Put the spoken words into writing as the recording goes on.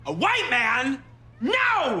A white man?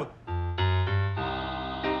 No!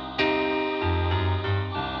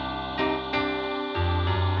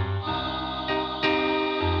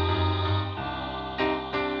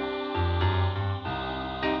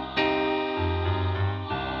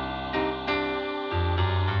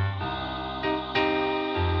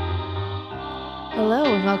 Hello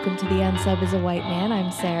and welcome to The Unsub is a White Man.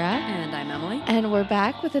 I'm Sarah. And I'm Emily. And we're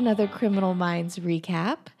back with another Criminal Minds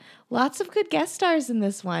recap. Lots of good guest stars in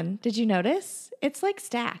this one. Did you notice? It's like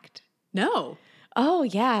stacked. No. Oh,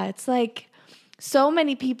 yeah. It's like so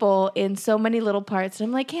many people in so many little parts. And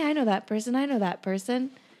I'm like, hey, I know that person. I know that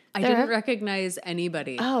person. I didn't recognize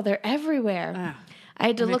anybody. Oh, they're everywhere. I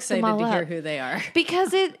had to look them all all up. I'm excited to up. hear who they are.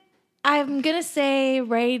 Because I'm going to say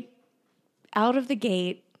right out of the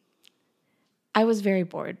gate, I was very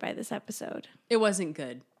bored by this episode. It wasn't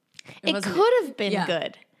good. It could have been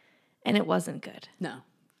good, and it wasn't good. No.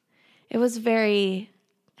 It was very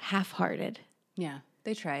half-hearted. Yeah,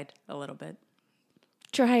 they tried a little bit.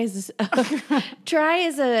 Try is I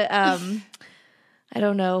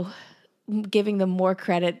don't know, giving them more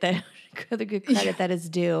credit than the good credit that is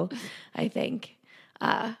due, I think.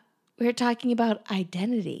 We're talking about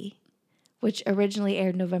Identity, which originally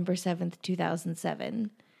aired November 7th,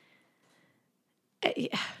 2007.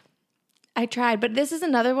 I tried, but this is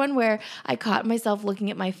another one where I caught myself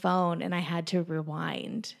looking at my phone and I had to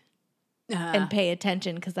rewind and pay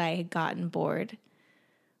attention because I had gotten bored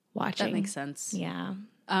watching. That makes sense. Yeah.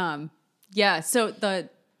 So the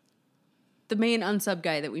main unsub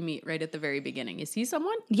guy that we meet right at the very beginning, is he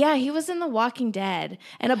someone? Yeah, he was in The Walking Dead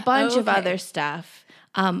and a bunch of other stuff.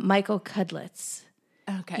 Michael Cudlitz.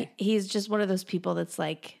 Okay. He's just one of those people that's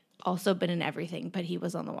like also been in everything, but he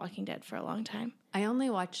was on The Walking Dead for a long time. I only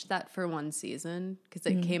watched that for one season because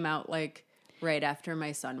it came out like right after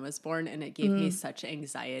my son was born, and it gave me such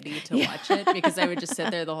anxiety to watch it because I would just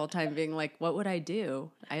sit there the whole time being like, what would I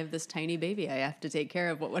do? I have this tiny baby I have to take care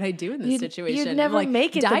of. What would I do in this situation? You'd never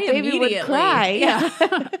make it. Die the baby would cry. Yeah.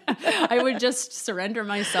 I would just surrender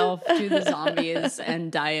myself to the zombies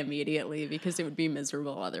and die immediately because it would be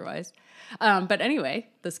miserable otherwise. But anyway,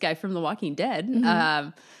 this guy from The Walking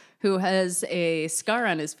Dead, who has a scar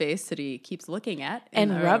on his face that he keeps looking at.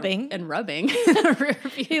 And rubbing.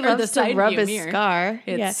 He loves to rub his scar.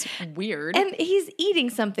 It's weird. And he's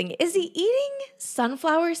eating something. Is he eating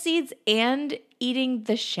sunflower seeds and eating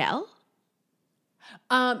the shell?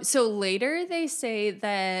 So later they say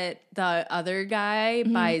that the other guy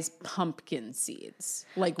buys pumpkin seeds,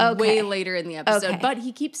 way later in the episode. Okay. But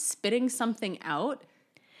he keeps spitting something out.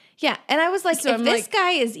 Yeah, and I was like, if this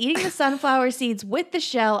guy is eating the sunflower seeds with the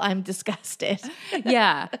shell, I'm disgusted.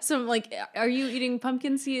 Yeah. So I'm like, are you eating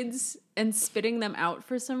pumpkin seeds and spitting them out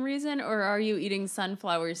for some reason? Or are you eating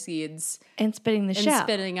sunflower seeds and spitting the shell? And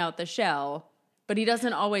spitting out the shell. But he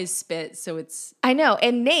doesn't always spit, so it's... I know,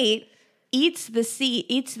 and Nate eats the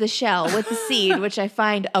shell with the seed, which I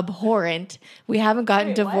find abhorrent. We haven't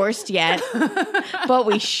gotten divorced yet, but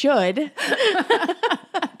we should.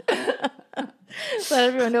 Let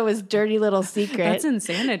everyone know his dirty little secret. That's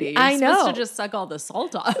insanity. I know. You're supposed to just suck all the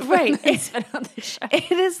salt off. Right. And spit out the shell.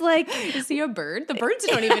 It is like... Is he a bird? The birds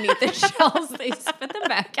don't even eat the shells. They spit them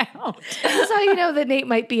back out. That's how you know that Nate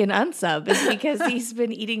might be an unsub, is because he's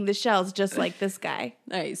been eating the shells just like this guy.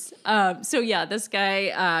 Nice. This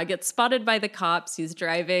guy gets spotted by the cops. He's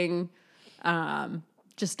driving...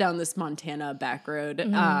 just down this Montana back road.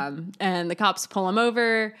 And the cops pull him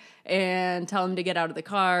over and tell him to get out of the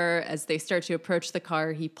car. As they start to approach the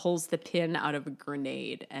car, he pulls the pin out of a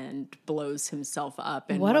grenade and blows himself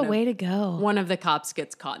up. And what a way to go. One of the cops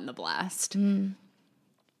gets caught in the blast.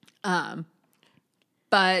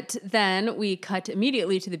 But then we cut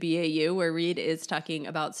immediately to the BAU where Reed is talking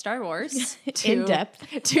about Star Wars. In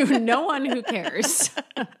depth. To no one who cares.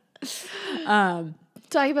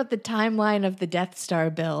 Talking about the timeline of the Death Star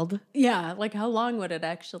build. Yeah, like how long would it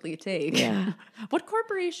actually take? Yeah. What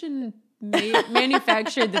corporation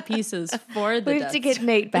manufactured the pieces for the We have Death to get Star?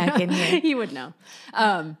 Nate back in here. He would know.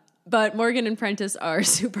 But Morgan and Prentice are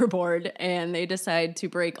super bored, and they decide to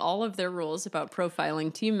break all of their rules about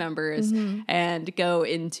profiling team members and go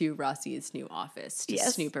into Rossi's new office to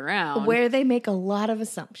snoop around. Where they make a lot of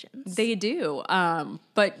assumptions. They do.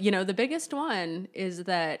 But, the biggest one is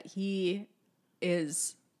that he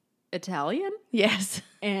is Italian. Yes.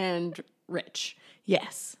 And rich.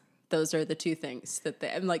 Yes. those are the two things that they,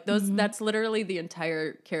 and like those, that's literally the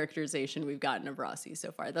entire characterization we've gotten of Rossi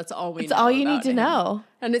so far. That's all we know. It's all you need about to him. know.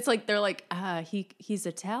 And it's like, they're like, he's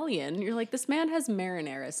Italian. You're like, this man has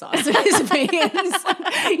marinara sauce in his veins.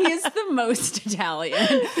 He is the most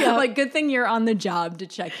Italian. Yeah. Like, good thing you're on the job to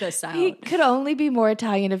check this out. He could only be more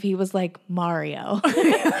Italian if he was like Mario.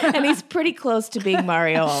 And he's pretty close to being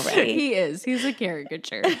Mario already. He is. He's a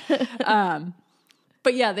caricature.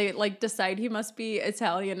 But yeah, they like decide he must be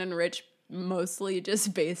Italian and rich, mostly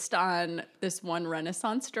just based on this one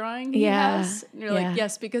Renaissance drawing he has. And you're like,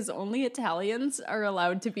 yes, because only Italians are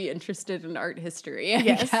allowed to be interested in art history.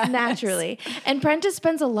 Yes, naturally. And Prentice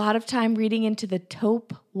spends a lot of time reading into the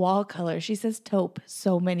taupe wall color. She says taupe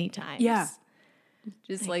so many times. Yeah.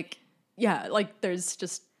 Just like there's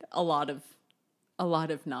just a lot of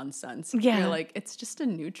nonsense. Yeah. You're like, it's just a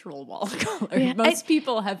neutral wall color. Yeah, Most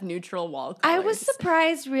people have neutral wall colors. I was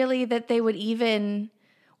surprised really that they would even,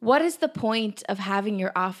 what is the point of having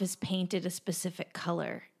your office painted a specific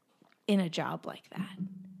color in a job like that?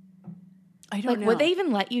 I don't know. Would they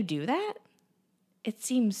even let you do that? It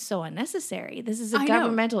seems so unnecessary. This is a I know.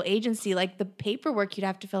 governmental agency. Like the paperwork you'd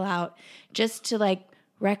have to fill out just to like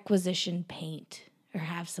requisition paint or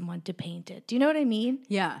have someone to paint it. Do you know what I mean?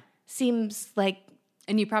 Yeah. Seems like.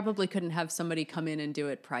 And you probably couldn't have somebody come in and do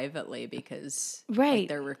it privately because Right.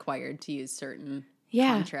 they're required to use certain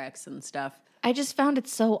Yeah. contracts and stuff. I just found it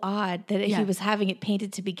so odd that he was having it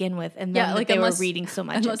painted to begin with, and then that they were reading so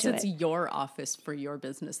much unless into it's it. your office for your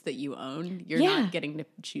business that you own, you're Yeah. not getting to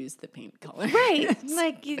choose the paint color. Right.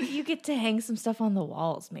 Like you get to hang some stuff on the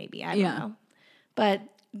walls, maybe. I don't know. But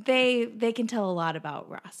they can tell a lot about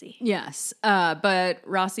Rossi. Yes. But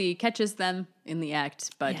Rossi catches them in the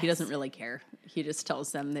act, but he Yes. doesn't really care. He just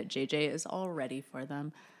tells them that JJ is all ready for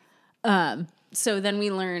them. So then we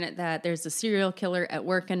learn that there's a serial killer at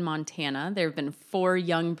work in Montana. There have been 4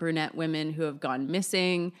 young brunette women who have gone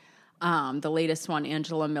missing. The latest one,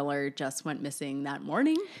 Angela Miller, just went missing that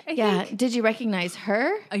morning. I think. Did you recognize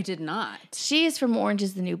her? I did not. She is from Orange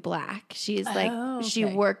is the New Black. She is she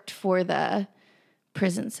worked for the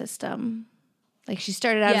prison system. Like she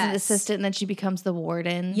started out as an assistant and then she becomes the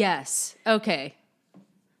warden. Yes. Okay.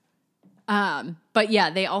 But yeah,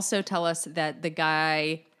 they also tell us that the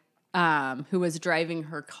guy who was driving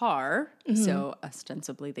her car, so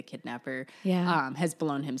ostensibly the kidnapper, has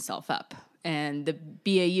blown himself up. And the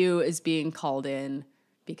BAU is being called in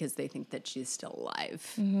because they think that she's still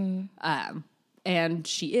alive. And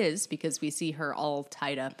she is, because we see her all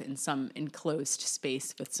tied up in some enclosed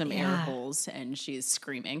space with some air holes, and she's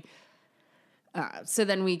screaming. So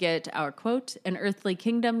then we get our quote, "An earthly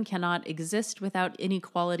kingdom cannot exist without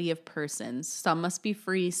inequality of persons. Some must be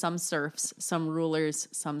free, some serfs, some rulers,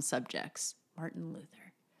 some subjects." Martin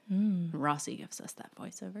Luther. Rossi gives us that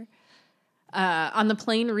voiceover. On the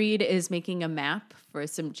plane, Reed is making a map for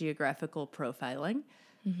some geographical profiling,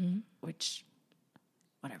 which,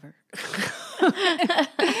 whatever.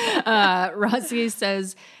 Rossi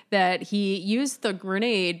says that he used the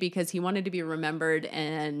grenade because he wanted to be remembered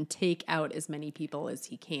and take out as many people as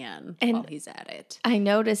he can while he's at it. I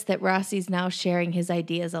noticed that Rossi's now sharing his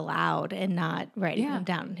ideas aloud and not writing them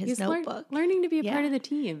down in his notebook. Learning to be a part of the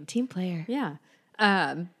team. Team player. Yeah.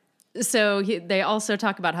 So they also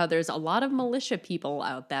talk about how there's a lot of militia people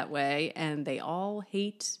out that way, and they all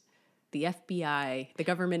hate the FBI, the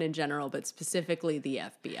government in general, but specifically the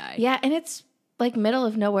FBI. Yeah, and it's like middle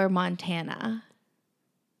of nowhere, Montana,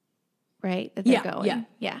 right? That they're going.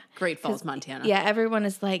 Yeah. Great Falls, Montana. Yeah, everyone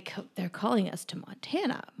is like, they're calling us to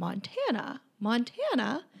Montana.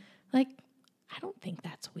 Like, I don't think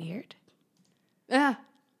that's weird. I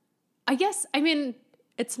guess, I mean,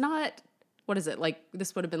 it's not, what is it? Like,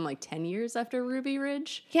 this would have been like 10 years after Ruby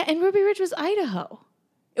Ridge? Yeah, and Ruby Ridge was Idaho.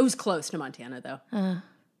 It was close to Montana, though. All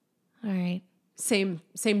right. Same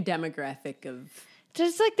demographic of...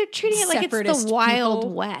 Just like they're treating it like it's the Wild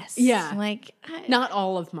people. West. Yeah. Like, not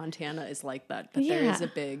all of Montana is like that, but there is a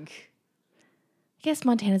big... I guess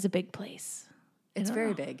Montana's a big place. It's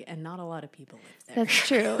very big, and not a lot of people live there. That's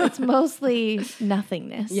true. It's mostly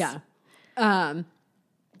nothingness. Yeah.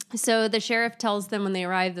 So the sheriff tells them when they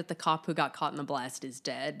arrive that the cop who got caught in the blast is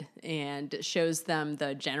dead, and shows them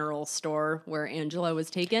the general store where Angela was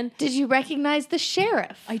taken. Did you recognize the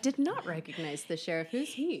sheriff? I did not recognize the sheriff.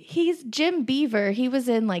 Who's he? He's Jim Beaver. He was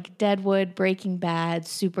in like Deadwood, Breaking Bad,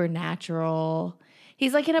 Supernatural.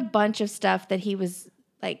 He's like in a bunch of stuff that he was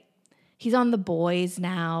like, he's on The Boys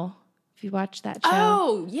now. If you watch that show.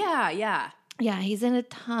 Oh, yeah. Yeah, he's in a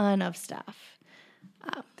ton of stuff.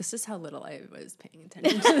 This is how little I was paying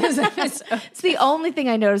attention to this episode. It's the only thing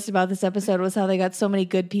I noticed about this episode was how they got so many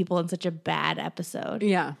good people in such a bad episode.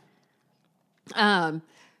 Yeah.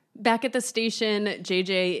 Back at the station,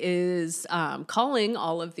 JJ is calling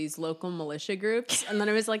all of these local militia groups. And then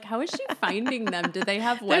I was like, how is she finding them? Do they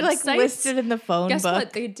have websites? They're like listed in the phone Guess book.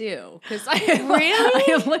 what? They do. Because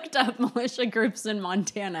I looked up militia groups in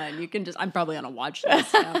Montana, and you can I'm probably on a watch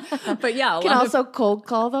list now. But yeah, You can also cold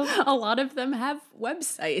call them. a lot of them have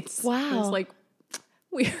websites. Wow. It's like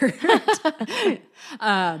weird.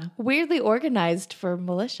 Weirdly organized for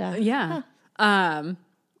militia. Yeah. Huh.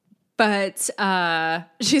 But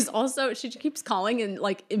she keeps calling and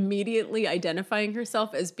like immediately identifying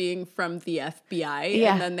herself as being from the FBI.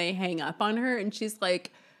 Yeah. And then they hang up on her and she's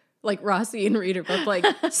like Rossi and Reed are both like,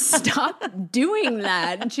 stop doing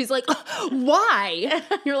that. And she's like, why?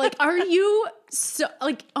 You're like, are you so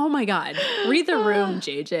like, oh my God, read the room,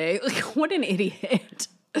 JJ. Like, what an idiot.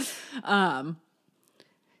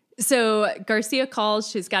 So Garcia calls.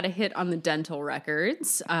 She's got a hit on the dental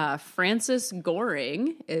records. Francis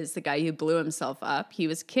Goring is the guy who blew himself up. He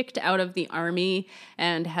was kicked out of the army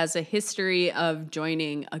and has a history of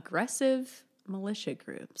joining aggressive militia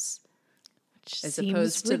groups, as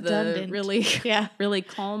opposed to the really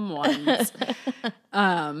calm ones.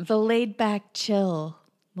 The laid back, chill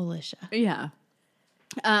militia. Yeah.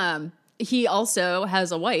 He also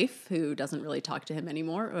has a wife who doesn't really talk to him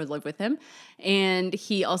anymore or live with him. And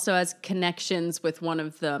he also has connections with one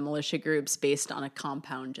of the militia groups based on a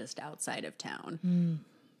compound just outside of town.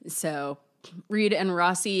 So Reed and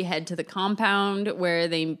Rossi head to the compound where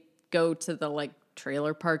they go to the like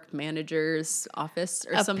trailer park manager's office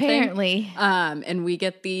or something. Apparently. And we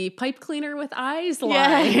get the pipe cleaner with eyes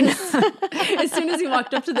line. As soon as he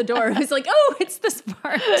walked up to the door, I was like, oh, it's this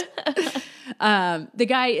part. The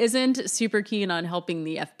guy isn't super keen on helping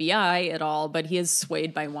the FBI at all, but he is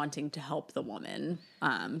swayed by wanting to help the woman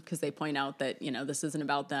because they point out that, you know, this isn't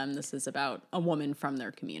about them. This is about a woman from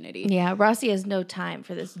their community. Yeah, Rossi has no time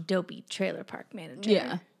for this dopey trailer park manager.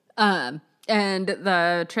 Yeah. And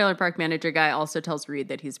the trailer park manager guy also tells Reed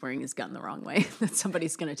that he's wearing his gun the wrong way, that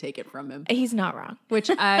somebody's going to take it from him. He's not wrong. Which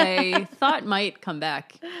I thought might come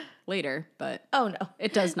back later, but oh no,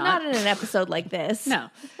 it does not. Not in an episode like this. No.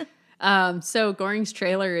 So Goring's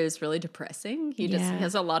trailer is really depressing. He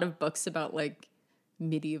has a lot of books about like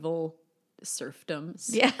medieval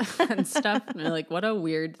serfdoms and stuff. And you're like, what a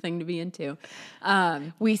weird thing to be into.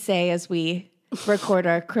 We say as we record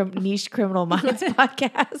our niche criminal minds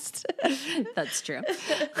podcast. That's true.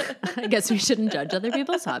 I guess we shouldn't judge other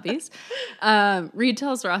people's hobbies. Reed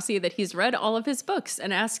tells Rossi that he's read all of his books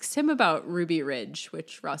and asks him about Ruby Ridge,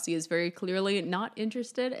 which Rossi is very clearly not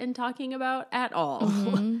interested in talking about at all.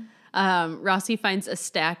 Mm-hmm. Rossi finds a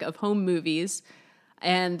stack of home movies,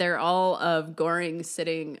 and they're all of Goring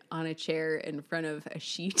sitting on a chair in front of a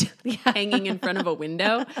sheet, hanging in front of a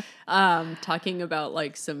window, talking about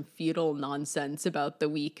like some feudal nonsense about the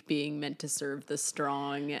weak being meant to serve the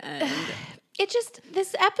strong. And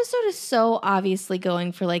this episode is so obviously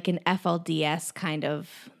going for like an FLDS kind of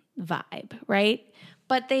vibe, right?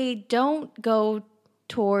 But they don't go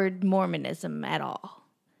toward Mormonism at all.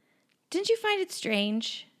 Didn't you find it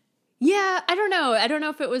strange? Yeah, I don't know. I don't know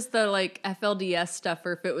if it was the like FLDS stuff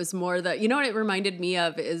or if it was more the, you know what it reminded me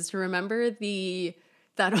of is, remember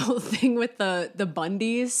that whole thing with the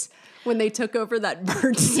Bundys when they took over that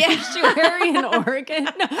bird sanctuary in Oregon?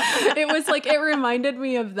 It was like, it reminded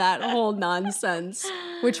me of that whole nonsense,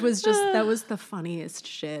 which was just, that was the funniest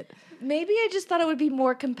shit. Maybe I just thought it would be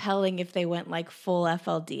more compelling if they went like full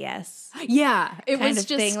FLDS. Yeah, it kind was of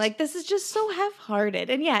just thing. Like, this is just so half-hearted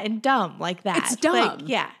and dumb like that. It's dumb.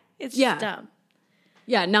 Like, it's just dumb.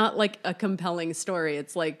 Yeah, not like a compelling story.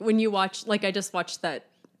 It's like when you watch, like I just watched that,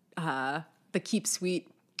 the Keep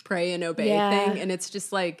Sweet, Pray and Obey thing, and it's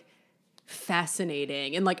just like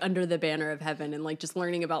fascinating and like Under the Banner of Heaven and like just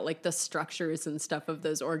learning about like the structures and stuff of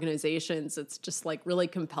those organizations. It's just like really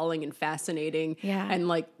compelling and fascinating. Yeah. And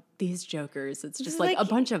like these jokers, it's just like a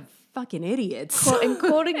bunch of fucking idiots. And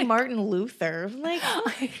quoting Martin Luther. Like,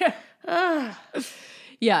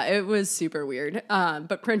 yeah, it was super weird.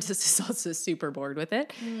 But Prentice is also super bored with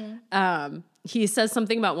it. He says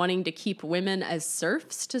something about wanting to keep women as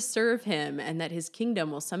serfs to serve him and that his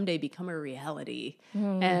kingdom will someday become a reality.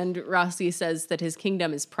 And Rossi says that his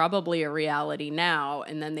kingdom is probably a reality now,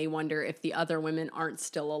 and then they wonder if the other women aren't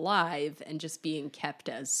still alive and just being kept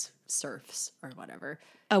as serfs or whatever.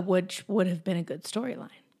 Which would have been a good storyline.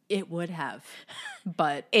 It would have,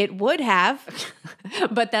 but it would have,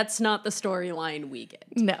 but that's not the storyline we get.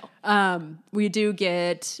 No. We do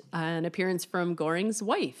get an appearance from Goring's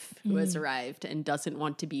wife, who has arrived and doesn't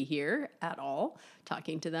want to be here at all,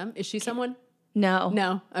 talking to them. Is she someone? No.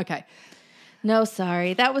 No? Okay. No,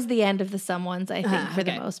 sorry. That was the end of the someones, I think, for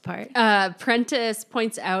the most part. Prentice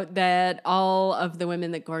points out that all of the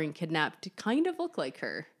women that Goring kidnapped kind of look like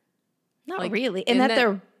her. Not really. In that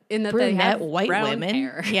they're brunette they have white brown women.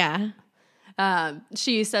 hair. Yeah.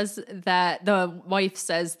 She says that the wife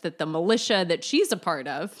says that the militia that she's a part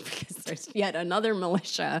of, because there's yet another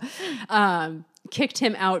militia, kicked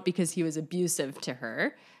him out because he was abusive to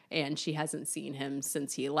her, and she hasn't seen him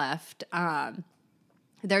since he left.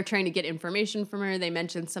 They're trying to get information from her. They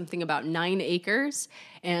mentioned something about 9 acres,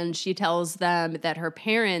 and she tells them that her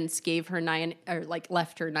parents gave her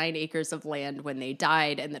left her 9 acres of land when they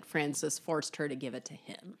died, and that Francis forced her to give it to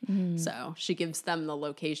him. So she gives them the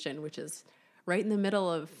location, which is right in the middle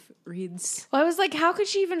of Reed's. Well, I was like, how could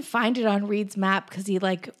she even find it on Reed's map? Because he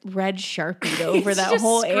red Sharpied over that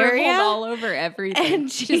whole area. All over everything.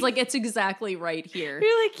 And she's like, it's exactly right here.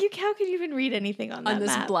 You're like, how could you even read anything on that this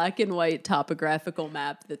map? black and white topographical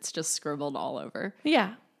map that's just scribbled all over.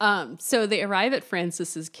 Yeah. So they arrive at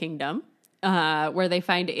Francis's kingdom, where they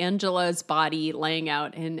find Angela's body laying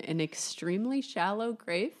out in an extremely shallow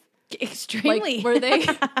grave. Extremely. Where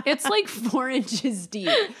it's 4 inches deep.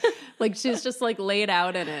 She's just laid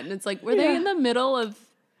out in it. And it's were they in the middle of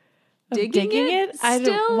digging it?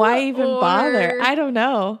 Why even bother? I don't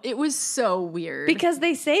know. It was so weird. Because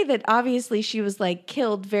they say that obviously she was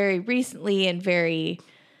killed very recently and very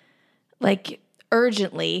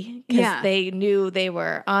urgently because they knew they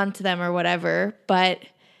were onto them or whatever. But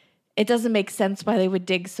it doesn't make sense why they would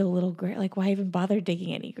dig so little grave. Why even bother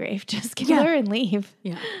digging any grave? Just kill her and leave.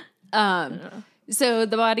 Yeah. So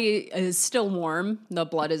the body is still warm. The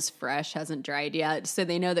blood is fresh, hasn't dried yet. So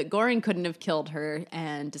they know that Goring couldn't have killed her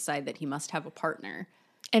and decide that he must have a partner.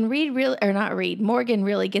 And Morgan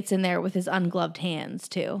really gets in there with his ungloved hands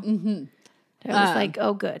too. Mm-hmm. I was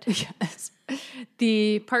oh, good. Yes.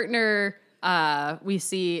 The partner we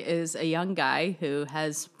see is a young guy who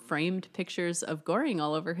has framed pictures of Goring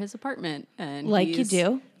all over his apartment. And he's you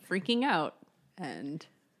do. Freaking out. And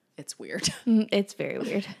it's weird. It's very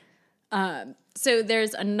weird. So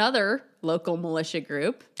there's another local militia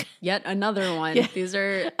group, yet another one. Yeah. These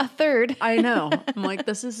are a third. I know. I'm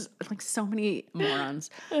this is so many morons.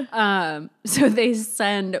 So they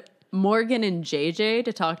send Morgan and JJ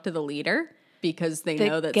to talk to the leader because they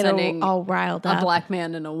know that sending all riled up. A black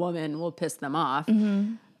man and a woman will piss them off.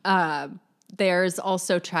 Mm-hmm. There's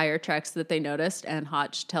also tire tracks that they noticed, and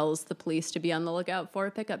Hotch tells the police to be on the lookout for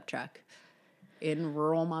a pickup truck in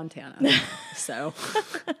rural Montana. So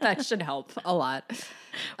that should help a lot.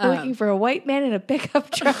 We're looking for a white man in a pickup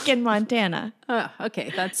truck in Montana.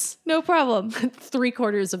 Okay, that's no problem.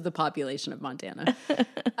 3/4 of the population of Montana.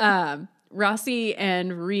 Rossi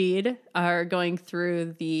and Reed are going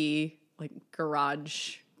through the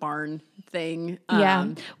garage barn thing.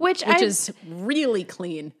 Which is really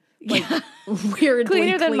clean. Weirdly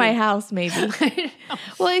cleaner than my house, maybe.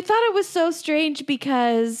 Well, I thought it was so strange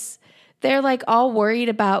because they're all worried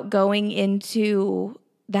about going into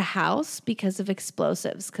the house because of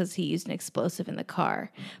explosives, because he used an explosive in the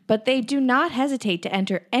car. But they do not hesitate to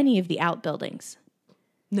enter any of the outbuildings.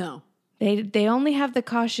 No. They only have the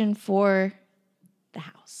caution for the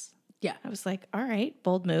house. Yeah. I was all right,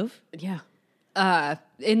 bold move. Yeah.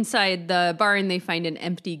 Inside the barn, they find an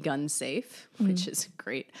empty gun safe, which is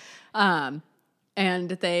great. And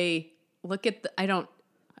they look at I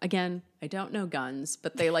don't know guns,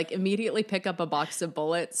 but they immediately pick up a box of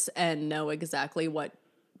bullets and know exactly what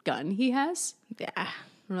gun he has. Yeah.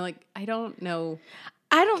 And we're I don't know.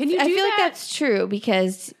 I feel like that's true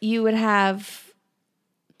because you would have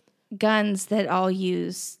guns that all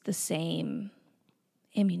use the same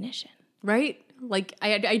ammunition. Right?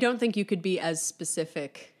 I don't think you could be as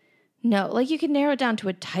specific. No, you could narrow it down to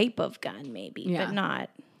a type of gun maybe, but not.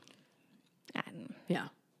 Yeah.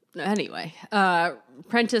 Anyway,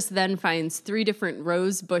 Prentice then finds 3 different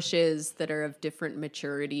rose bushes that are of different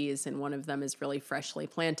maturities, and one of them is really freshly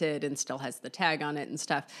planted and still has the tag on it and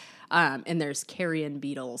stuff. And there's carrion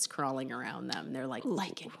beetles crawling around them. They're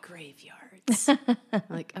in graveyards.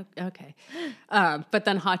 Okay. But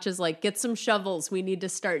then Hotch is get some shovels. We need to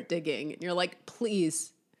start digging. And you're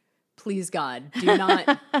please God, do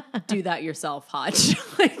not do that yourself, Hotch.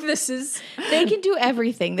 This is... They can do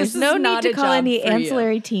everything. There's no need to call any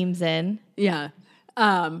ancillary teams in. Yeah.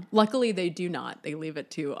 Luckily, they do not. They leave it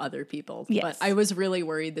to other people. Yes. But I was really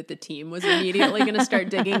worried that the team was immediately going to start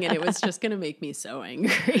digging, and it was just going to make me so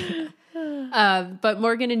angry. But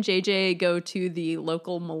Morgan and JJ go to the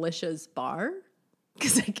local militia's bar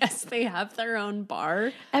because I guess they have their own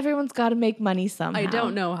bar. Everyone's got to make money somehow. I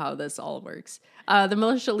don't know how this all works. The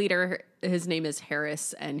militia leader, his name is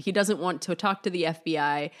Harris, and he doesn't want to talk to the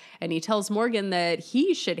FBI, and he tells Morgan that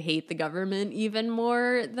he should hate the government even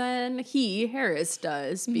more than Harris,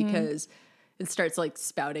 does, because it starts like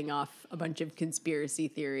spouting off a bunch of conspiracy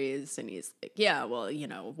theories, and he's like, yeah, well, you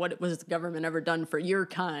know, what was the government ever done for your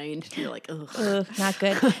kind? And you're like, ugh. Not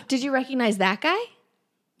good. Did you recognize that guy?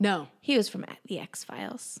 No. He was from the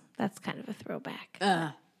X-Files. That's kind of a throwback.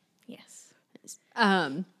 Yes.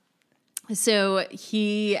 So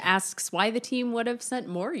he asks why the team would have sent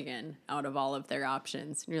Morgan out of all of their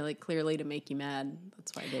options. And you're like, clearly to make you mad.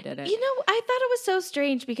 That's why they did it. You know, I thought it was so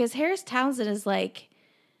strange because Harris Townsend is like,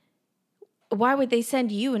 why would they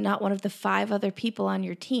send you and not one of the 5 other people on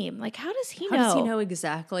your team? Like, how does he know? How does he know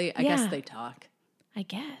exactly? I guess they talk. I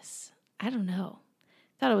guess. I don't know.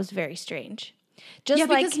 Thought it was very strange.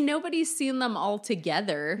 Because nobody's seen them all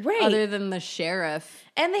together, right, other than the sheriff.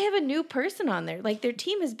 And they have a new person on there. Like, their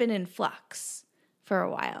team has been in flux for a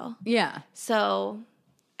while. Yeah. So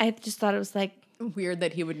I just thought it was like weird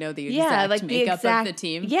that he would know the exact makeup of the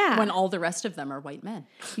team when all the rest of them are white men.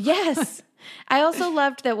 Yes. I also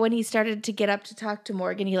loved that when he started to get up to talk to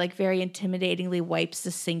Morgan, he like very intimidatingly wipes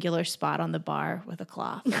a singular spot on the bar with a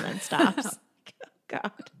cloth and then stops.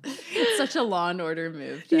 God. It's such a Law and Order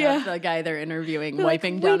move to have the guy they're interviewing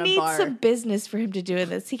wiping down a bar. We need some business for him to do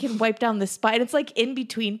this. He can wipe down the spine. It's like in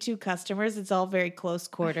between 2 customers. It's all very close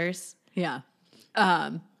quarters. Yeah.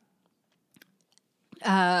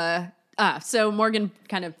 So Morgan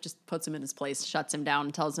kind of just puts him in his place, shuts him down,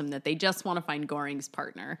 and tells him that they just want to find Goring's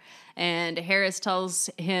partner. And Harris tells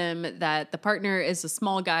him that the partner is a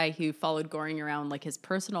small guy who followed Goring around like his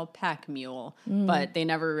personal pack mule, but they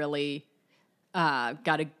never really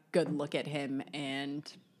got a good look at him, and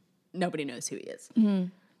nobody knows who he is.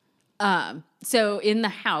 So in the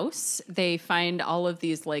house, they find all of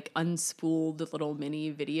these like unspooled little mini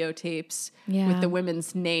videotapes with the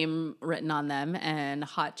women's name written on them, and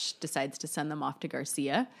Hotch decides to send them off to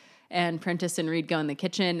Garcia. And Prentice and Reed go in the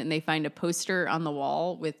kitchen, and they find a poster on the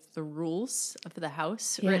wall with the rules of the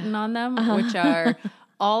house written on them, which are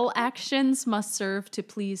all actions must serve to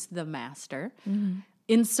please the master.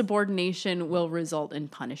 Insubordination will result in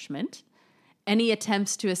punishment. Any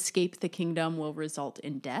attempts to escape the kingdom will result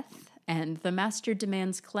in death. And the master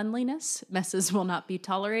demands cleanliness. Messes will not be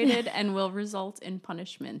tolerated and will result in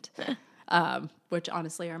punishment. Which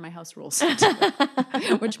honestly are my house rules,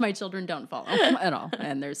 which my children don't follow at all.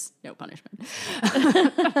 And there's no punishment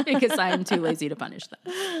because I am too lazy to punish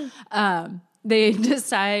them. They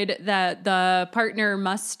decide that the partner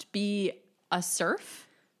must be a serf,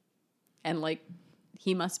 and like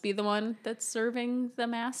he must be the one that's serving the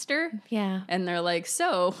master. Yeah. And they're like,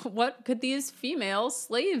 so what could these female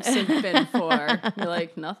slaves have been for? You're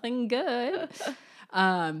like, nothing good.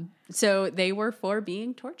 So they were for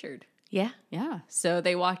being tortured. Yeah. Yeah. So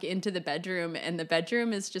they walk into the bedroom, and the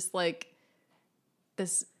bedroom is just like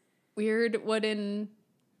this weird wooden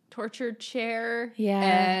torture chair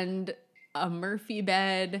and a Murphy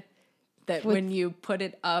bed that when you put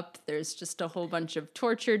it up, there's just a whole bunch of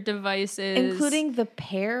torture devices. Including the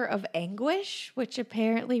pear of anguish, which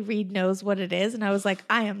apparently Reed knows what it is. And I was like,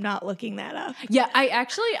 I am not looking that up. Yeah,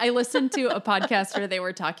 I listened to a podcast where they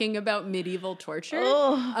were talking about medieval torture.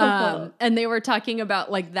 And they were talking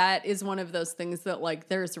about like that is one of those things that like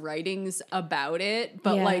there's writings about it,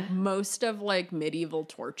 but like most of like medieval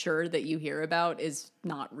torture that you hear about is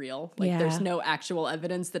not real. Like there's no actual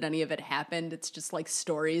evidence that any of it happened. It's just like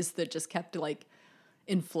stories that just kept like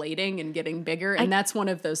inflating and getting bigger. And that's one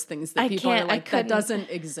of those things that people are like, that doesn't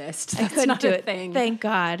exist. That's not a thing. Thank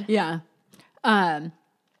God. Yeah. But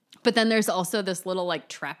then there's also this little like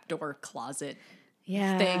trapdoor closet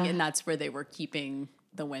thing. And that's where they were keeping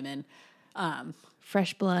the women.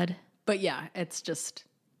 Fresh blood. But yeah, it's just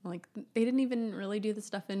like they didn't even really do the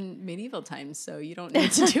stuff in medieval times. So you don't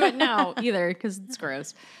need to do it now either because it's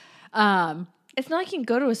gross. It's not like you can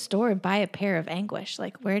go to a store and buy a pair of anguish.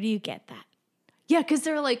 Like, where do you get that? Yeah, because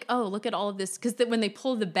they're like, oh, look at all of this. Because when they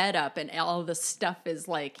pull the bed up and all the stuff is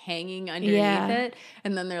like hanging underneath it,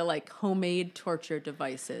 and then they're like homemade torture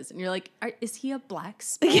devices, and you're like, is he a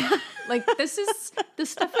blacksmith? Yeah. Like this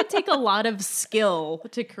stuff would take a lot of skill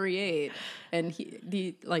to create, and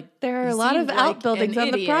there are a lot of outbuildings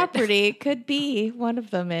on the property. It could be one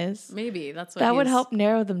of them is maybe that's what that would help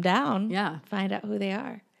narrow them down. Yeah, find out who they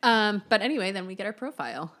are. But anyway, then we get our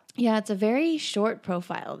profile. Yeah, it's a very short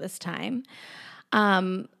profile this time.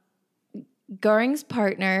 Goring's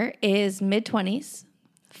partner is mid-20s,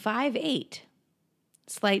 5'8",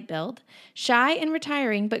 slight build, shy and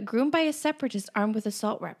retiring, but groomed by a separatist armed with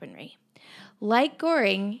assault weaponry. Like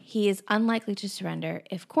Goring, he is unlikely to surrender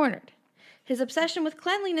if cornered. His obsession with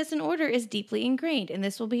cleanliness and order is deeply ingrained, and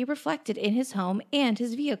this will be reflected in his home and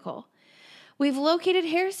his vehicle. We've located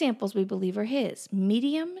hair samples we believe are his,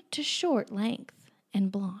 medium to short length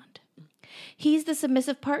and blonde. He's the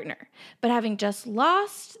submissive partner, but having just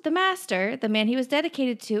lost the master, the man he was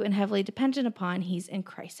dedicated to and heavily dependent upon, he's in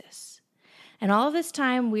crisis. And all of this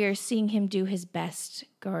time, we are seeing him do his best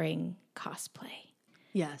Goring cosplay.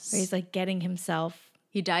 Yes. Where he's like getting himself.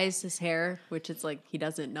 He dyes his hair, which is like he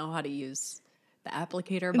doesn't know how to use the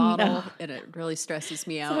applicator bottle, and it really stresses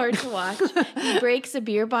me out. It's hard to watch. He breaks a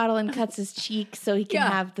beer bottle and cuts his cheek so he can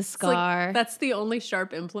have the scar. Like, that's the only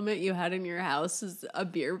sharp implement you had in your house is a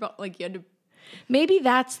beer bottle. Like you had to. Maybe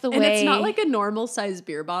that's the way. And it's not like a normal size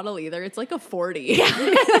beer bottle either. It's like a 40. Yeah.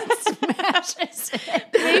 Smashes it.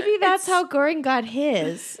 Maybe that's how Goring got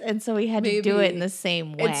his, and so he had to do it in the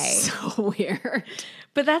same way. It's so weird.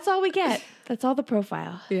 But that's all we get. That's all the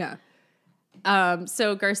profile. Yeah.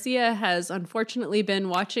 So Garcia has unfortunately been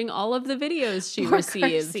watching all of the videos she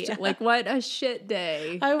received. Garcia. Like, what a shit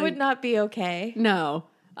day. I would not be okay. No.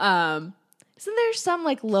 Isn't there some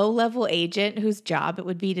like low-level agent whose job it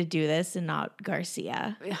would be to do this and not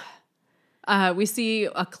Garcia? We see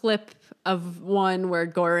a clip of one where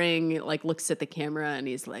Goring like looks at the camera and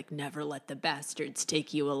he's like, "Never let the bastards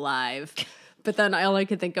take you alive." But then all I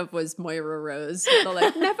could think of was Moira Rose. They're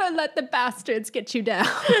like, "Never let the bastards get you down."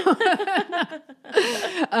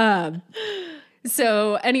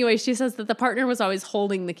 So anyway, she says that the partner was always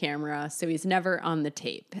holding the camera, so he's never on the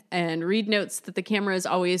tape. And Reed notes that the camera is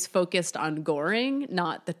always focused on Goring,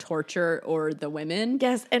 not the torture or the women.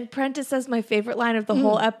 Yes, and Prentice says my favorite line of the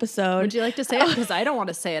whole episode. Would you like to say it? Because I don't want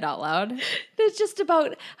to say it out loud. It's just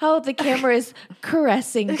about how the camera is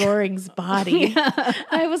caressing Goring's body. Yeah.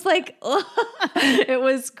 I was like, ugh. It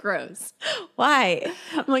was gross. Why?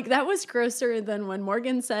 I'm like, that was grosser than when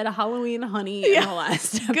Morgan said Halloween honey in the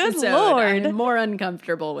last episode. Good Lord. I'm more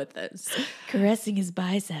uncomfortable with this. Caressing his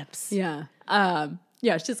biceps. Yeah.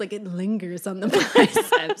 Yeah, it's just like it lingers on the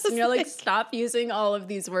biceps. And you're like, stop using all of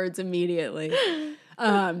these words immediately.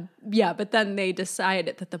 Yeah, but then they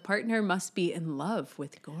decide that the partner must be in love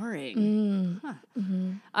with Goring. Huh.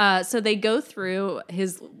 Mm-hmm. So they go through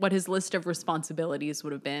what his list of responsibilities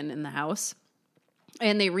would have been in the house.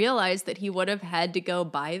 And they realized that he would have had to go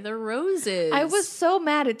buy the roses. I was so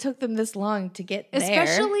mad it took them this long to get there.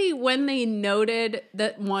 Especially when they noted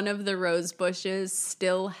that one of the rose bushes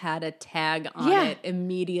still had a tag on it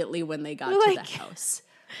immediately when they got to the house.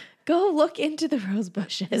 Go look into the rose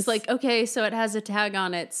bushes. It's like, okay, so it has a tag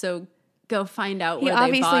on it, so go find out where they bought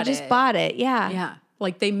it. He obviously just bought it, yeah. Yeah.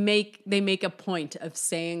 Like they make a point of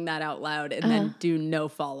saying that out loud and then do no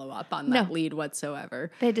follow-up on that lead whatsoever.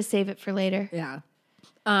 They had to save it for later. Yeah.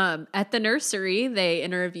 At the nursery, they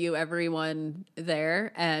interview everyone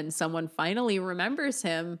there, and someone finally remembers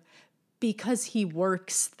him because he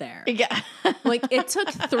works there. Yeah. Like, it took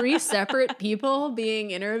 3 separate people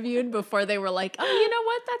being interviewed before they were like, oh, you know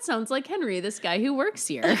what? That sounds like Henry, this guy who works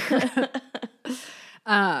here.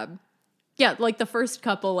 Yeah, like the first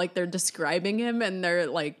couple, like they're describing him and they're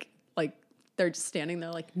like they're just standing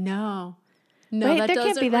there like, no. No, right, that there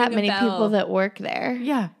can't be that many people that work there.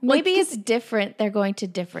 Yeah. Maybe it's different. They're going to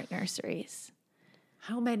different nurseries.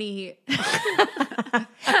 How many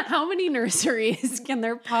nurseries can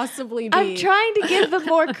there possibly be? I'm trying to give them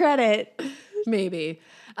more credit. Maybe.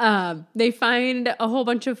 They find a whole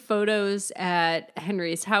bunch of photos at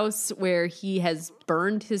Henry's house where he has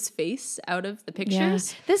burned his face out of the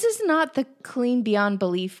pictures. Yeah. This is not the clean beyond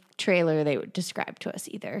belief trailer they described to us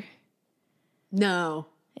either. No.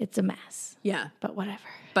 It's a mess. Yeah. But whatever.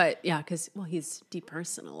 But yeah, because, he's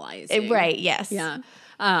depersonalizing. Right, yes. Yeah.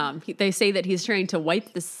 They say that he's trying to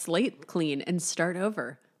wipe the slate clean and start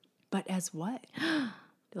over. But as what?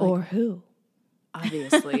 Or who?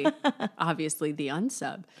 Obviously the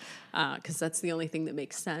unsub. Because that's the only thing that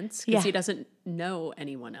makes sense. Because he doesn't know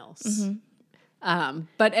anyone else. Mm-hmm.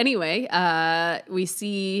 But anyway, we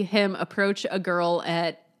see him approach a girl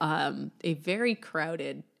at a very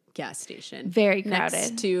crowded gas station. Very crowded.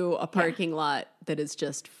 Next to a parking lot that is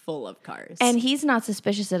just full of cars. And he's not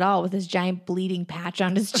suspicious at all with his giant bleeding patch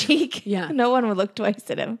on his cheek. Yeah. No one would look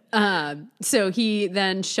twice at him. So he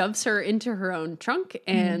then shoves her into her own trunk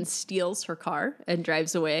and steals her car and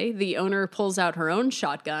drives away. The owner pulls out her own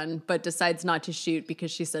shotgun, but decides not to shoot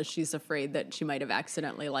because she says she's afraid that she might have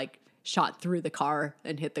accidentally shot through the car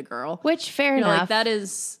and hit the girl. Which, fair enough. That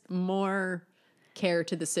is more care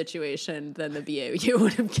to the situation than the BAU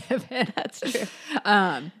would have given. That's true.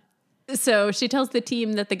 So she tells the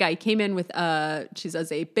team that the guy came in with, she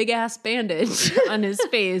says, a big-ass bandage on his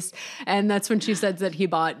face. And that's when she says that he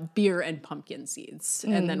bought beer and pumpkin seeds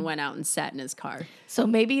and then went out and sat in his car. So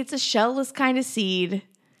maybe it's a shellless kind of seed.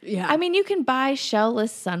 Yeah. I mean, you can buy shellless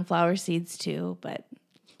sunflower seeds too, but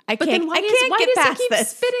I But can't, then I can't get does past he keep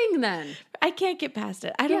this. spitting then? I can't get past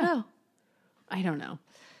it. I don't know. I don't know.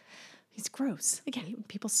 He's gross. Yeah.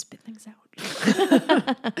 People spit things out.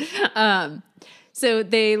 So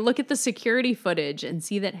they look at the security footage and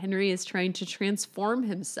see that Henry is trying to transform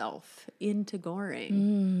himself into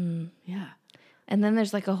Goring. Yeah. And then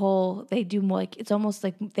there's like a whole, they do more, like, it's almost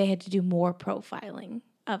like they had to do more profiling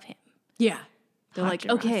of him. Yeah. They're Hot like,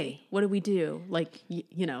 and okay, Rossi. what do we do? Like,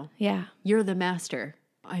 you know, Yeah. you're the master.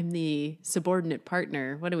 I'm the subordinate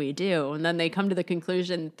partner. What do we do? And then they come to the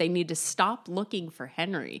conclusion they need to stop looking for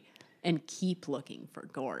Henry and keep looking for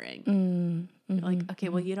Goring. Like, okay,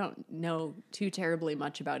 well, you don't know too terribly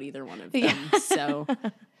much about either one of them. Yeah. So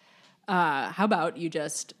how about you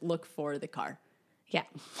just look for the car? Yeah.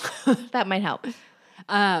 That might help.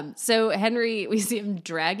 So Henry, we see him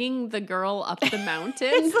dragging the girl up the mountain.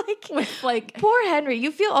 It's like, with like, poor Henry.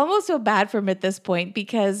 You feel almost so bad for him at this point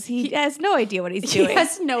because he has no idea what he's doing. he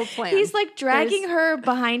has no plan. He's like dragging her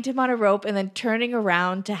behind him on a rope and then turning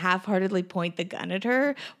around to half-heartedly point the gun at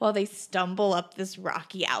her while they stumble up this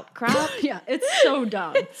rocky outcrop. Yeah, it's so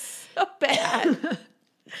dumb. So bad.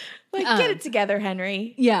 Like, get it together,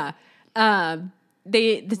 Henry. Yeah.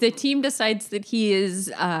 The team decides that he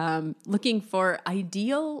is looking for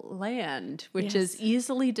ideal land, which is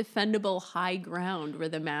easily defendable high ground where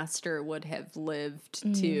the master would have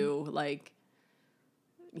lived to, like,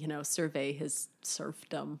 you know, survey his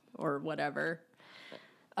serfdom or whatever.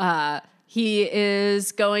 He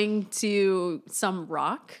is going to some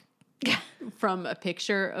rock from a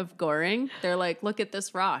picture of Goring. They're like, look at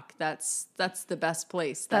this rock. That's the best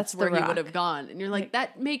place. That's where he rock. would have gone. And you're like,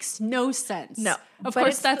 that makes no sense. No. Of But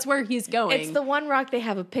course, it's that's where he's going. It's the one rock they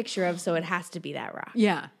have a picture of, so it has to be that rock.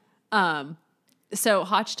 Yeah. So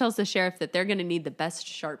Hotch tells the sheriff that they're going to need the best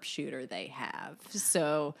sharpshooter they have.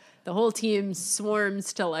 So the whole team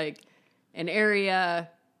swarms to like an area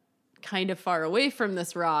kind of far away from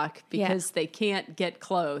this rock because they can't get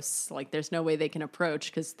close. Like there's no way they can approach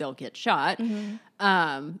because they'll get shot.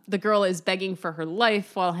 The girl is begging for her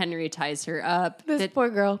life while Henry ties her up. This poor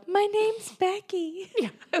girl. My name's Becky. Yeah.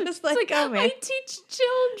 I was like, oh man. I teach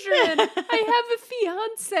children. I have a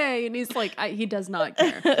fiance. And he's like, he does not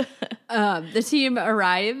care. The team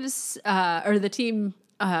arrives, or the team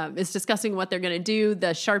is discussing what they're going to do.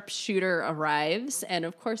 The sharpshooter arrives. And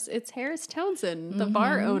of course, it's Harris Townsend, the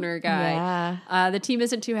bar owner guy. Yeah. The team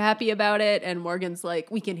isn't too happy about it. And Morgan's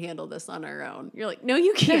like, we can handle this on our own. You're like, no,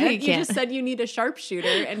 you can't. You just said you need a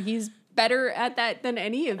sharpshooter. And he's better at that than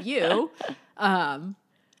any of you.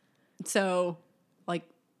 So, like,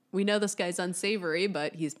 we know this guy's unsavory,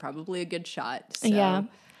 but he's probably a good shot. So. Yeah.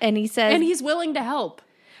 And he says... And he's willing to help.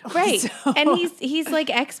 Right. So, and he's like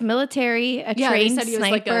ex-military, a trained they said he was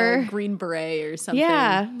sniper. like a Green Beret or something.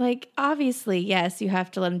 Yeah, like obviously, yes, you have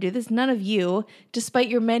to let him do this. None of you, despite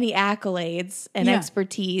your many accolades and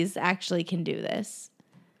expertise, actually can do this.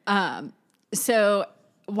 So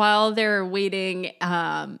while they're waiting,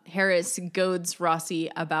 Harris goads Rossi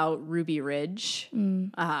about Ruby Ridge.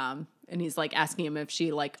 And he's like asking him if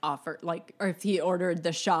she like offered like, or if he ordered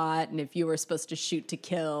the shot and if you were supposed to shoot to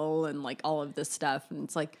kill and like all of this stuff. And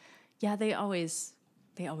it's like, yeah, they always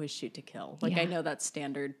shoot to kill. Like, I know that's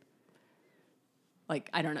standard. Like,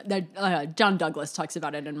 I don't know. John Douglas talks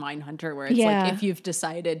about it in Mindhunter where it's like, if you've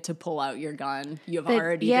decided to pull out your gun, you've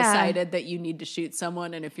already decided that you need to shoot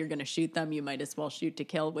someone. And if you're going to shoot them, you might as well shoot to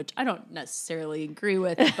kill, which I don't necessarily agree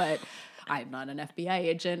with, but I'm not an FBI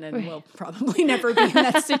agent and will probably never be in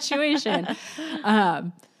that situation.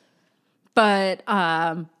 But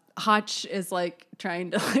Hotch is like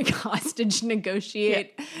trying to like hostage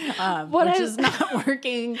negotiate, which is not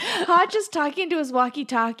working. Hodge is talking to his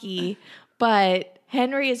walkie-talkie, but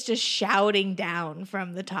Henry is just shouting down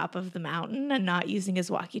from the top of the mountain and not using his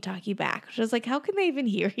walkie-talkie back. Which is like, how can they even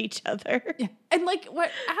hear each other? Yeah. And like, what?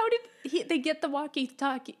 How did they get the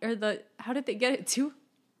walkie-talkie or how did they get it to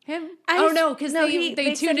him? No, because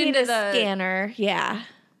they tuned into the scanner. Yeah.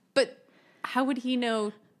 But how would he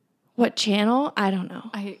know what channel? I don't know.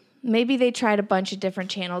 Maybe they tried a bunch of different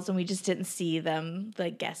channels and we just didn't see them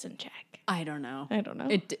like guess and check. I don't know.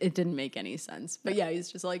 It didn't make any sense. But yeah,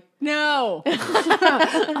 he's just like, no,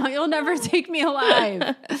 you'll never take me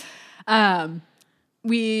alive.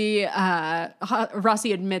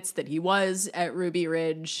 Rossi admits that he was at Ruby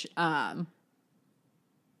Ridge.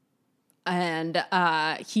 And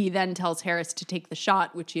he then tells Harris to take the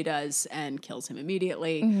shot, which he does, and kills him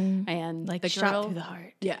immediately. And Like the shot girl, through the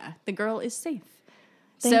heart. yeah, the girl is safe.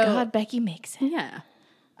 Thank God Becky makes it. Yeah.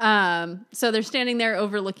 So they're standing there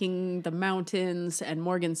overlooking the mountains, and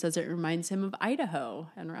Morgan says it reminds him of Idaho.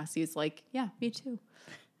 And Rossi's like, yeah, me too.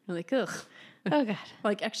 I'm like, ugh. Oh, God.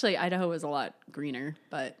 Like, actually, Idaho is a lot greener,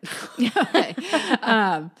 but okay.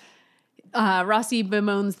 Rossi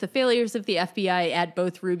bemoans the failures of the FBI at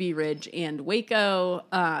both Ruby Ridge and Waco,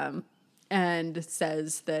 and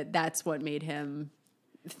says that that's what made him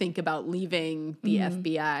think about leaving the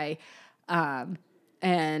FBI.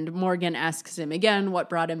 And Morgan asks him again what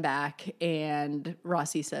brought him back, and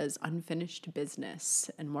Rossi says, unfinished business.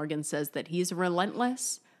 And Morgan says that he's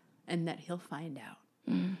relentless and that he'll find out.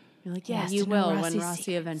 You're like, yeah, you will when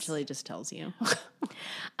Rossi eventually just tells you.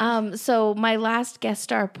 So my last guest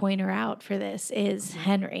star pointer out for this is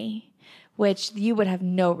Henry, which you would have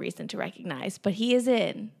no reason to recognize, but he is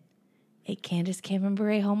in a Candace Cameron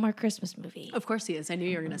Bure Hallmark Christmas movie. Of course he is. I knew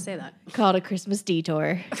you were going to say that. Called A Christmas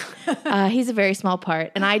Detour. He's a very small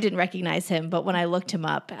part, and I didn't recognize him, but when I looked him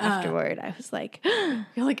up afterward, I was like,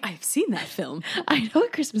 you're like, I've seen that film. I know A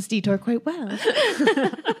Christmas Detour quite well.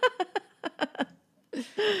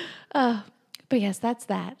 But yes, that's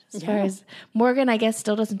that. As far as Morgan, I guess,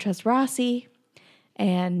 still doesn't trust Rossi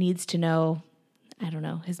and needs to know, I don't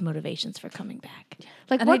know, his motivations for coming back.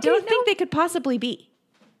 Like, what do you think they could possibly be?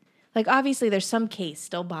 Like, obviously, there's some case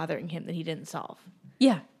still bothering him that he didn't solve.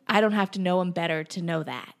 Yeah. I don't have to know him better to know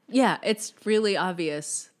that. Yeah, it's really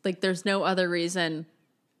obvious. Like, there's no other reason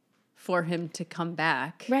for him to come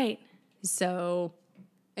back. Right. So,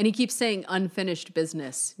 and he keeps saying unfinished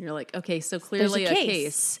business. You're like, okay, so clearly There's a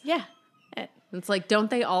case. Yeah. It's like, don't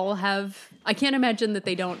they all have, I can't imagine that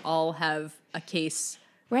they don't all have a case.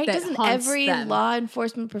 Right? That Doesn't haunts every them. law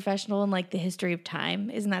enforcement professional in like the history of time,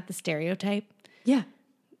 isn't that the stereotype? Yeah.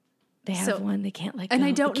 They have one they can't let go. And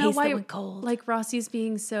I don't the know case that why, went cold. like, Rossi's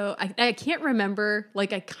being so, I can't remember,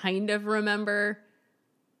 like, I kind of remember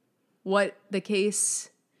what the case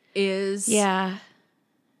is. Yeah.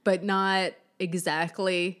 But not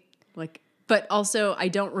exactly. Like, but also I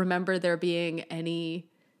don't remember there being any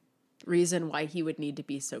reason why he would need to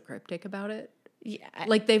be so cryptic about it. Yeah.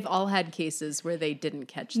 Like, they've all had cases where they didn't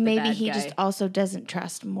catch the Maybe bad he guy. just also doesn't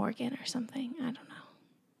trust Morgan or something. I don't know.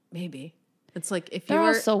 Maybe. It's like, if They're you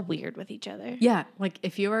all were... so weird with each other. Yeah, like,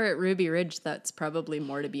 if you were at Ruby Ridge, that's probably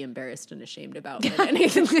more to be embarrassed and ashamed about than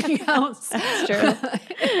anything else. That's true.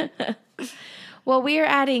 Well, we are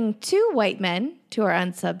adding 2 white men to our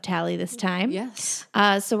unsub tally this time. Yes.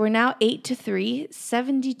 So we're now 8-3,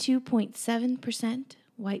 72.7%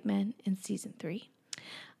 white men in season 3.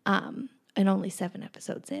 And only 7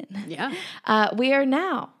 episodes in. Yeah. We are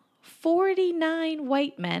now 49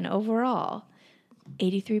 white men overall,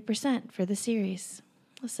 83% for the series.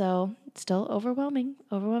 So still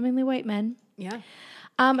overwhelmingly white men. Yeah.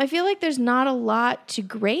 I feel like there's not a lot to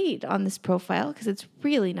grade on this profile because it's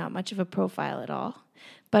really not much of a profile at all.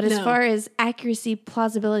 But as far as accuracy,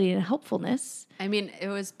 plausibility, and helpfulness, I mean, it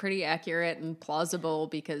was pretty accurate and plausible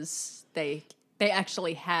because they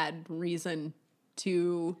actually had reason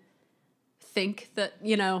to think that,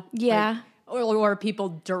 you know. yeah. Like, or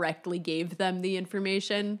people directly gave them the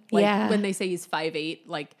information. Like, when they say he's 5'8",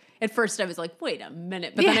 like, at first I was like, wait a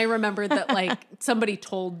minute. But then I remembered that, like, somebody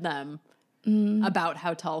told them about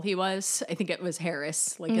how tall he was. I think it was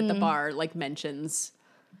Harris, like, at the bar, like, mentions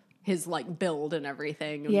his, like, build and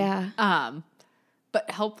everything. Yeah.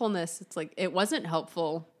 But helpfulness, it's like, it wasn't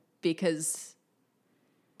helpful because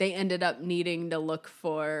they ended up needing to look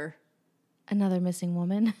for... Another missing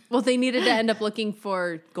woman. Well, they needed to end up looking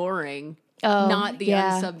for Goring. Not the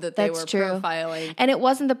unsub that they were profiling. And it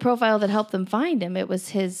wasn't the profile that helped them find him. It was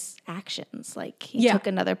his actions. Like, he took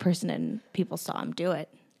another person and people saw him do it.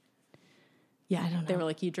 Yeah, I don't know. They were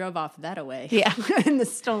like, he drove off that away. Yeah. In the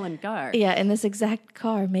stolen car. Yeah, in this exact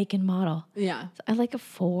car, make and model. Yeah. I like a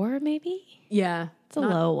 4, maybe? Yeah. It's a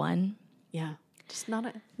low one. Yeah. Just not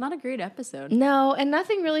a great episode. No, and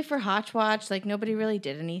nothing really for Hotch Watch. Like, nobody really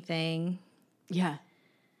did anything. Yeah.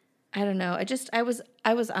 I don't know. I was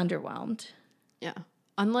underwhelmed. Yeah.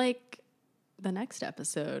 Unlike the next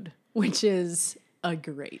episode, which is a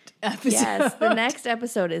great episode. Yes, the next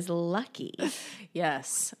episode is Lucky.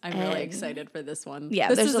 Yes. I'm really excited for this one. Yeah,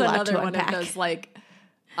 this there's is a lot another to one unpack. of those, like,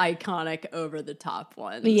 iconic over the top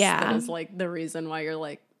ones. Yeah. That is, like, the reason why you're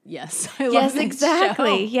like, yes, I love Yes, this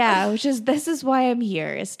exactly. show. Yeah, which is, this is why I'm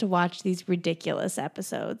here, is to watch these ridiculous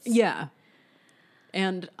episodes. Yeah.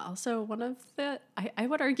 And also one of the, I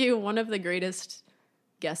would argue, one of the greatest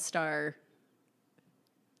guest star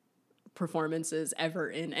performances ever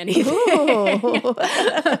in anything.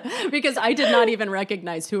 Because I did not even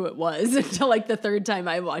recognize who it was until like the third time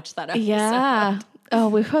I watched that episode. Yeah. Oh,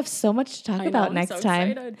 we have so much to talk about I'm next so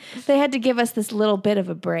time. excited. They had to give us this little bit of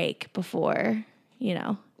a break before,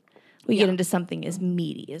 we get into something as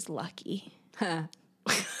meaty as Lucky. Oh,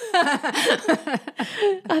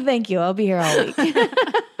 thank you. I'll be here all week.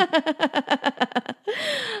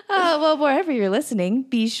 Well, wherever you're listening,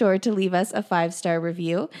 be sure to leave us a 5-star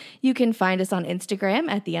review. You can find us on Instagram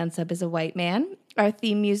at The Unsub is a White Man. Our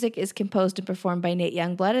theme music is composed and performed by Nate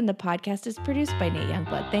Youngblood, and the podcast is produced by Nate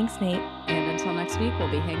Youngblood. Thanks, Nate. And until next week,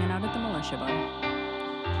 we'll be hanging out at the Militia Bar.